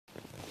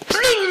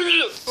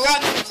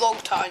random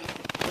vlog time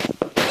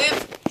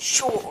with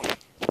Sean,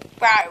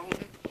 Brown,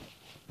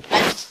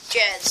 and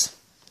Jez.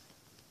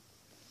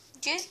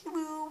 Jez,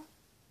 woo.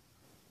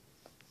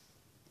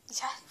 Is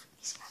that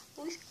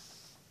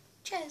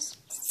Jez?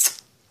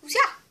 Who's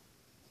that?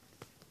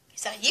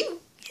 Is that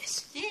you?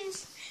 Yes, it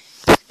is.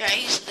 Yeah,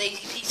 he's a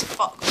lazy piece of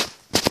fuck.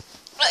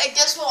 But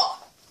guess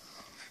what?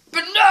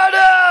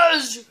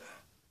 Bananas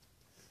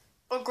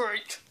are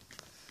great.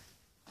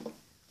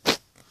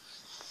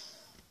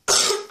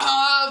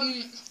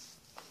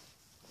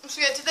 So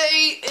yeah,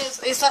 today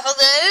is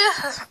Saturday.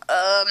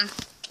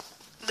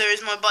 There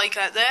is my bike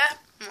out there.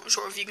 I'm not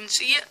sure if you can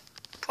see it.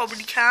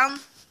 Probably can.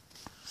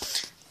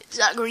 It's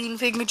that green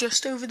thing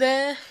just over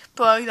there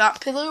by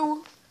that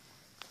pillow.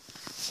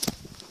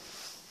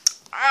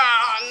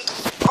 And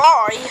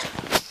I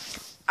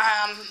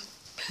am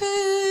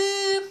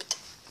pooped.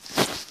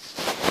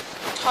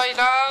 Tight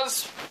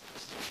as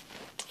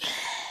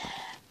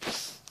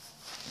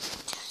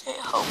a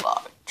whole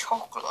bar of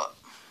chocolate.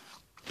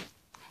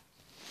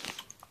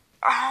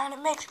 And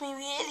it makes me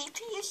really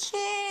feel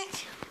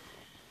sick.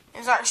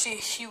 It's actually a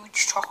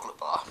huge chocolate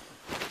bar.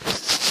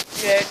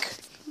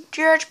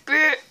 Jet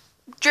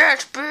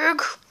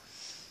big.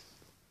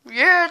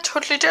 Yeah,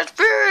 totally jet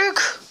big.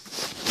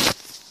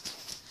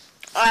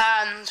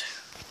 And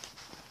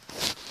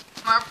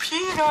my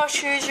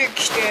penis is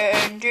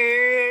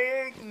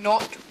extended.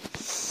 Not.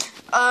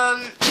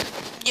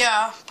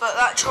 Yeah, but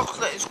that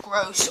chocolate is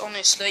gross,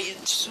 honestly.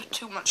 It's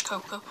too much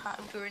cocoa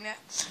powder in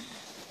it.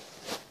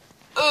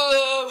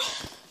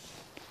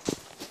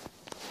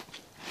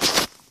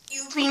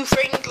 You've been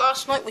framed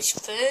last night was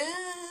funny.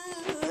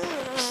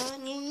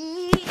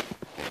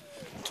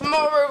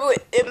 Tomorrow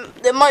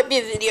there might be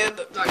a video,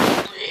 but like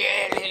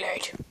really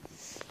late.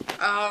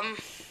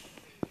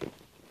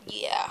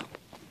 Yeah.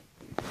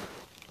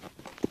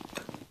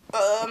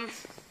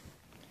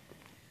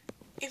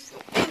 If you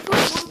ever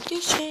want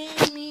to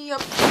send me a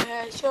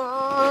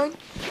present,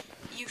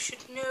 you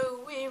should know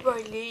where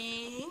I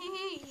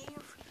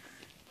live.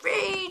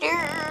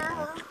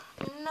 Raider,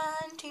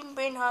 19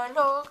 Ben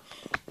Log,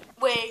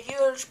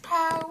 Wales,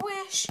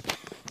 Paris,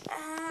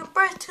 and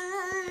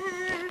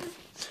Britain.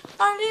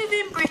 I live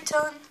in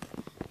Britain,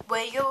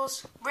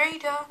 Wales,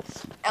 Raider,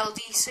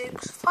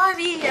 LD6,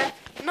 5E,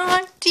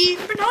 19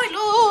 Ben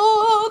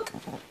Log.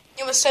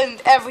 You must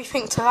send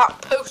everything to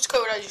that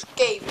postcode I just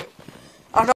gave you.